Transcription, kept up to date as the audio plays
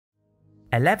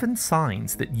11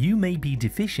 signs that you may be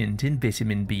deficient in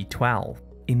vitamin B12.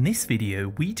 In this video,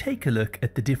 we take a look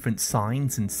at the different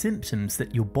signs and symptoms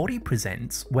that your body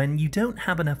presents when you don't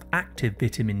have enough active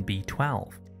vitamin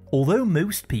B12. Although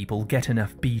most people get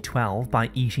enough B12 by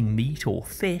eating meat or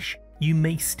fish, you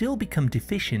may still become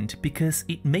deficient because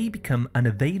it may become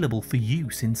unavailable for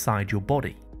use inside your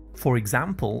body. For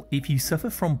example, if you suffer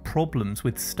from problems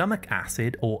with stomach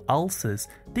acid or ulcers,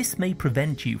 this may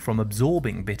prevent you from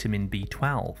absorbing vitamin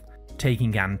B12.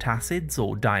 Taking antacids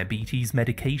or diabetes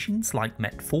medications like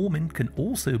metformin can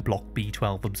also block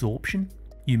B12 absorption.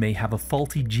 You may have a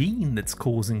faulty gene that's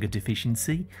causing a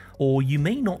deficiency, or you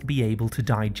may not be able to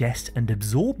digest and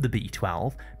absorb the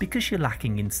B12 because you're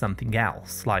lacking in something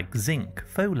else like zinc,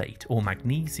 folate, or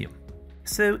magnesium.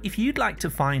 So if you'd like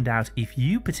to find out if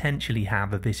you potentially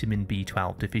have a vitamin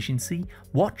B12 deficiency,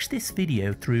 watch this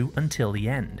video through until the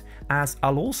end, as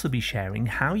I'll also be sharing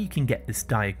how you can get this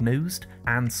diagnosed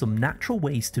and some natural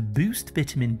ways to boost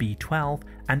vitamin B12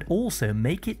 and also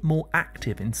make it more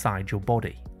active inside your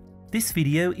body. This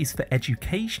video is for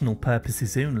educational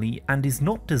purposes only and is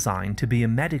not designed to be a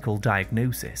medical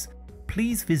diagnosis.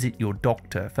 Please visit your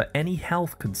doctor for any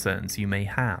health concerns you may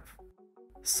have.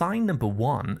 Sign number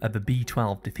 1 of a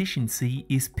B12 deficiency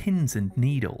is pins and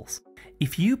needles.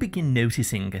 If you begin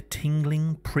noticing a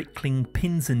tingling, prickling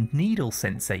pins and needle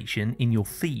sensation in your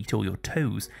feet or your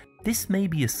toes, this may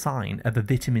be a sign of a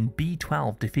vitamin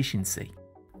B12 deficiency.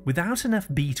 Without enough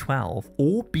B12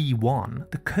 or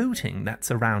B1, the coating that's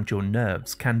around your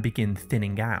nerves can begin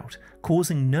thinning out,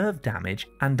 causing nerve damage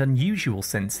and unusual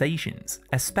sensations,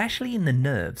 especially in the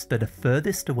nerves that are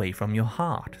furthest away from your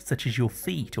heart, such as your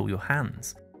feet or your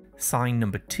hands. Sign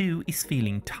number 2 is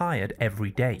feeling tired every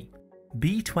day.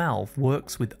 B12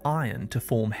 works with iron to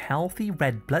form healthy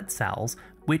red blood cells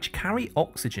which carry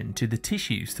oxygen to the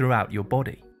tissues throughout your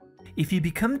body. If you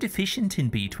become deficient in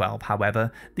B12,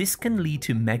 however, this can lead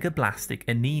to megaloblastic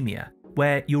anemia,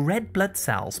 where your red blood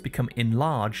cells become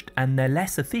enlarged and they're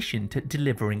less efficient at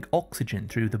delivering oxygen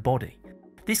through the body.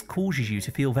 This causes you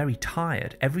to feel very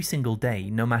tired every single day,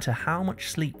 no matter how much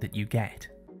sleep that you get.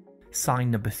 Sign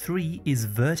number 3 is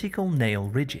vertical nail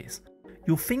ridges.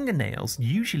 Your fingernails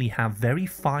usually have very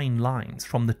fine lines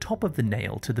from the top of the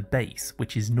nail to the base,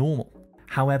 which is normal.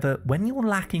 However, when you're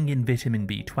lacking in vitamin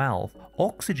B12,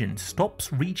 oxygen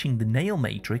stops reaching the nail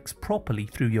matrix properly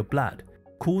through your blood,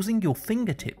 causing your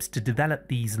fingertips to develop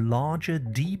these larger,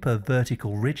 deeper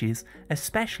vertical ridges,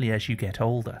 especially as you get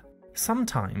older.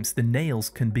 Sometimes the nails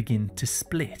can begin to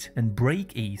split and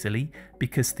break easily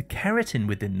because the keratin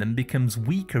within them becomes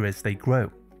weaker as they grow.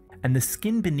 And the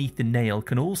skin beneath the nail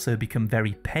can also become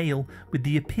very pale with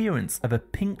the appearance of a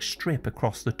pink strip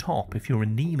across the top if you're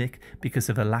anemic because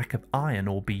of a lack of iron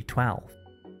or B12.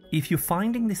 If you're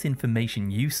finding this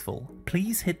information useful,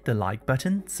 please hit the like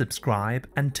button, subscribe,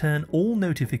 and turn all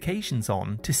notifications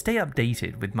on to stay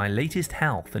updated with my latest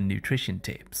health and nutrition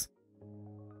tips.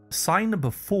 Sign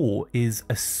number 4 is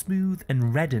a smooth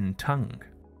and reddened tongue.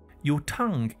 Your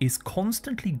tongue is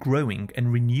constantly growing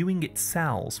and renewing its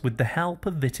cells with the help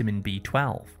of vitamin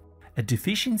B12. A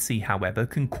deficiency, however,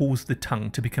 can cause the tongue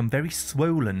to become very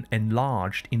swollen,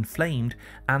 enlarged, inflamed,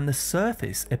 and the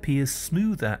surface appears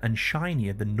smoother and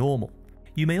shinier than normal.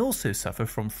 You may also suffer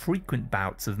from frequent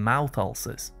bouts of mouth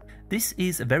ulcers. This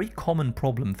is a very common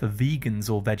problem for vegans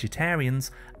or vegetarians,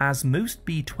 as most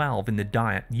B12 in the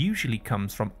diet usually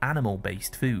comes from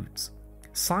animal-based foods.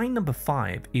 Sign number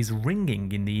 5 is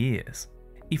ringing in the ears.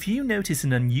 If you notice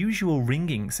an unusual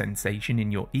ringing sensation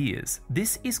in your ears,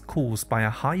 this is caused by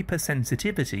a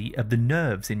hypersensitivity of the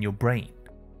nerves in your brain.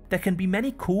 There can be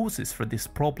many causes for this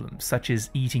problem, such as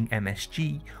eating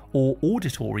MSG or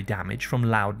auditory damage from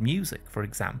loud music, for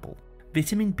example.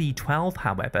 Vitamin B12,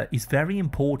 however, is very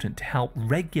important to help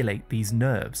regulate these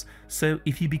nerves, so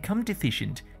if you become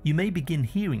deficient, you may begin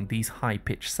hearing these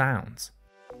high-pitched sounds.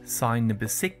 Sign number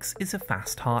 6 is a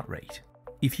fast heart rate.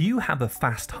 If you have a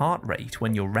fast heart rate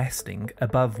when you're resting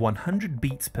above 100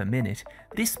 beats per minute,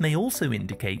 this may also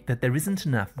indicate that there isn't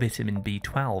enough vitamin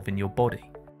B12 in your body.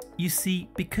 You see,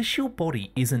 because your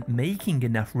body isn't making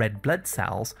enough red blood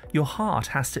cells, your heart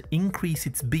has to increase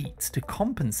its beats to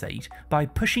compensate by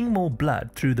pushing more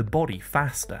blood through the body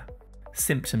faster.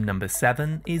 Symptom number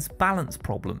 7 is balance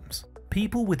problems.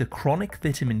 People with a chronic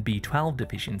vitamin B12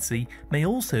 deficiency may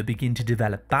also begin to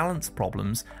develop balance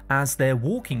problems as their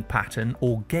walking pattern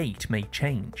or gait may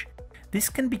change. This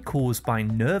can be caused by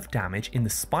nerve damage in the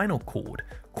spinal cord,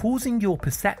 causing your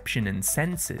perception and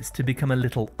senses to become a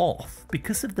little off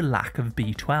because of the lack of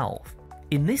B12.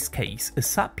 In this case, a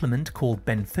supplement called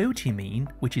benfotiamine,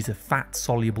 which is a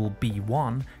fat-soluble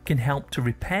B1, can help to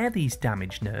repair these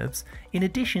damaged nerves, in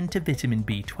addition to vitamin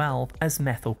B12 as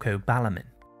methylcobalamin.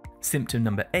 Symptom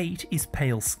number 8 is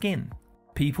pale skin.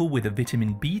 People with a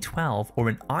vitamin B12 or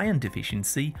an iron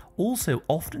deficiency also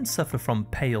often suffer from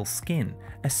pale skin,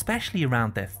 especially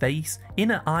around their face,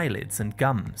 inner eyelids and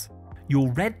gums. Your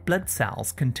red blood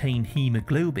cells contain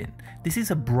hemoglobin. This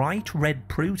is a bright red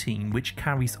protein which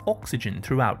carries oxygen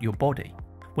throughout your body.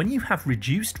 When you have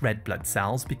reduced red blood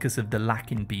cells because of the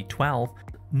lack in B12,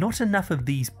 not enough of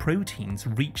these proteins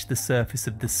reach the surface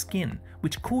of the skin,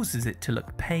 which causes it to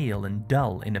look pale and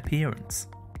dull in appearance.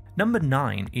 Number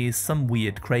 9 is some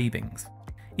weird cravings.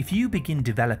 If you begin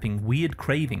developing weird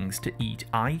cravings to eat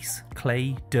ice,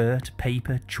 clay, dirt,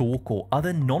 paper, chalk, or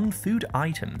other non-food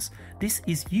items, this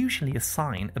is usually a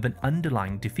sign of an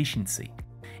underlying deficiency.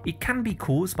 It can be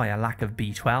caused by a lack of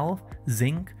B12,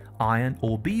 zinc, iron,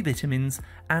 or B vitamins,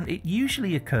 and it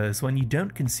usually occurs when you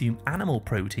don't consume animal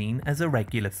protein as a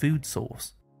regular food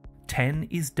source. 10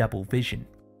 is double vision.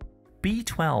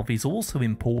 B12 is also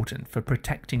important for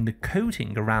protecting the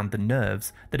coating around the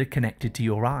nerves that are connected to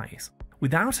your eyes.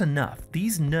 Without enough,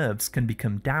 these nerves can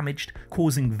become damaged,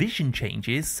 causing vision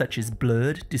changes such as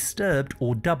blurred, disturbed,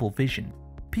 or double vision.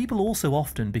 People also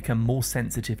often become more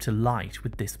sensitive to light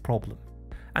with this problem.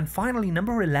 And finally,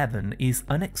 number 11 is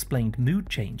unexplained mood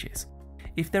changes.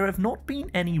 If there have not been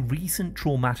any recent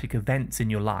traumatic events in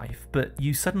your life, but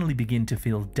you suddenly begin to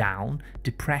feel down,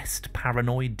 depressed,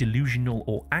 paranoid, delusional,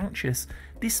 or anxious,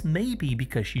 this may be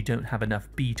because you don't have enough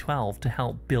B12 to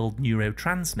help build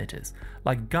neurotransmitters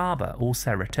like GABA or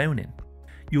serotonin.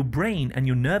 Your brain and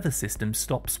your nervous system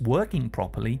stops working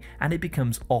properly and it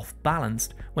becomes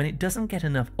off-balanced when it doesn't get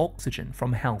enough oxygen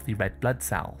from healthy red blood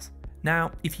cells.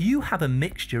 Now, if you have a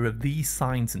mixture of these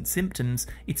signs and symptoms,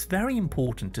 it's very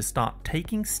important to start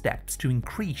taking steps to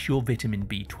increase your vitamin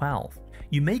B12.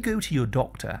 You may go to your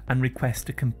doctor and request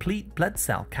a complete blood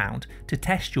cell count to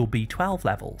test your B12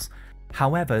 levels.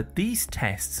 However, these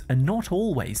tests are not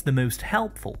always the most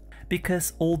helpful,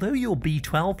 because although your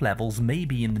B12 levels may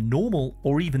be in the normal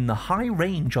or even the high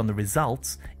range on the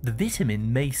results, the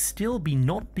vitamin may still be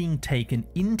not being taken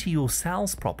into your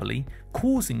cells properly,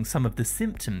 causing some of the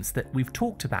symptoms that we've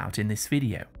talked about in this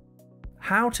video.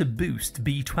 How to boost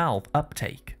B12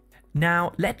 uptake.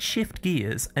 Now let's shift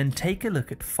gears and take a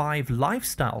look at 5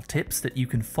 lifestyle tips that you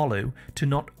can follow to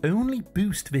not only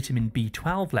boost vitamin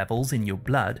B12 levels in your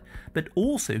blood, but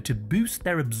also to boost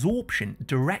their absorption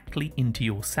directly into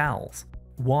your cells.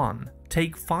 1.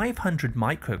 Take 500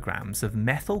 micrograms of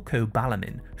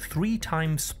methylcobalamin 3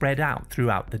 times spread out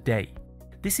throughout the day.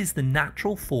 This is the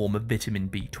natural form of vitamin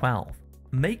B12.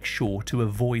 Make sure to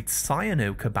avoid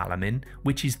cyanocobalamin,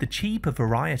 which is the cheaper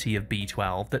variety of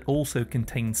B12 that also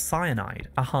contains cyanide,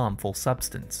 a harmful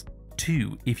substance.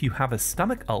 2. If you have a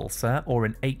stomach ulcer or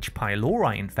an H.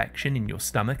 pylori infection in your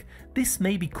stomach, this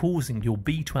may be causing your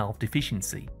B12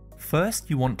 deficiency. First,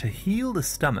 you want to heal the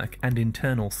stomach and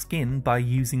internal skin by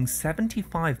using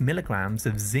 75 mg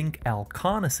of zinc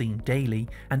L-carnosine daily,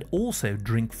 and also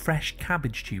drink fresh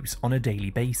cabbage juice on a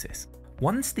daily basis.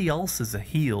 Once the ulcers are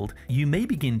healed, you may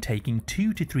begin taking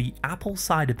 2 to 3 apple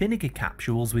cider vinegar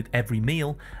capsules with every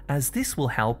meal, as this will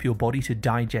help your body to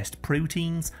digest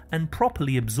proteins and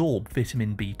properly absorb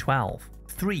vitamin B12.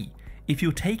 3. If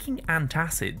you're taking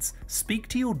antacids, speak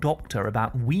to your doctor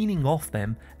about weaning off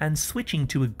them and switching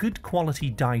to a good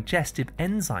quality digestive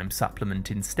enzyme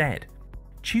supplement instead.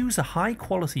 Choose a high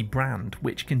quality brand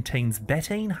which contains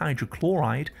betaine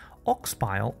hydrochloride,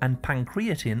 oxbile and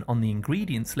pancreatin on the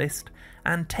ingredients list,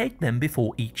 and take them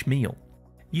before each meal.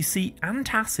 You see,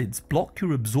 antacids block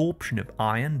your absorption of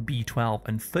iron, B12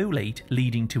 and folate,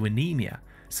 leading to anemia,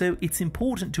 so it's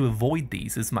important to avoid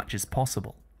these as much as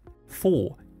possible.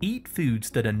 4. Eat foods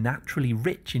that are naturally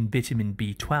rich in vitamin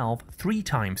B12 3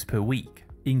 times per week,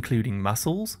 including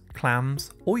mussels,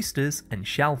 clams, oysters and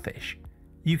shellfish.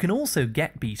 You can also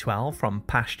get B12 from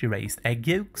pasture-raised egg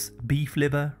yolks, beef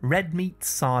liver, red meat,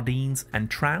 sardines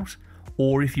and trout,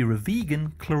 or if you're a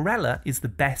vegan, chlorella is the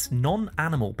best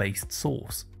non-animal based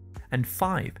source. And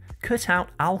 5. Cut out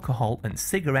alcohol and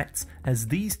cigarettes, as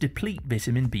these deplete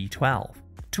vitamin B12.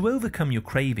 To overcome your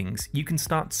cravings, you can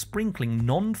start sprinkling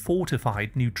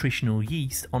non-fortified nutritional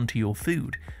yeast onto your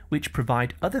food, which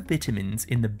provide other vitamins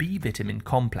in the B vitamin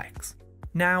complex.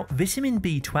 Now, vitamin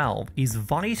B12 is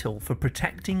vital for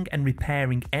protecting and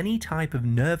repairing any type of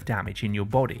nerve damage in your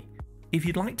body. If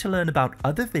you'd like to learn about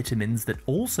other vitamins that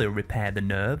also repair the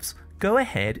nerves, go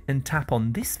ahead and tap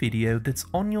on this video that's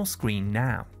on your screen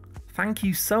now. Thank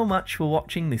you so much for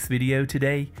watching this video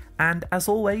today, and as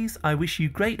always, I wish you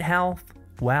great health,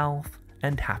 wealth,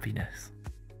 and happiness.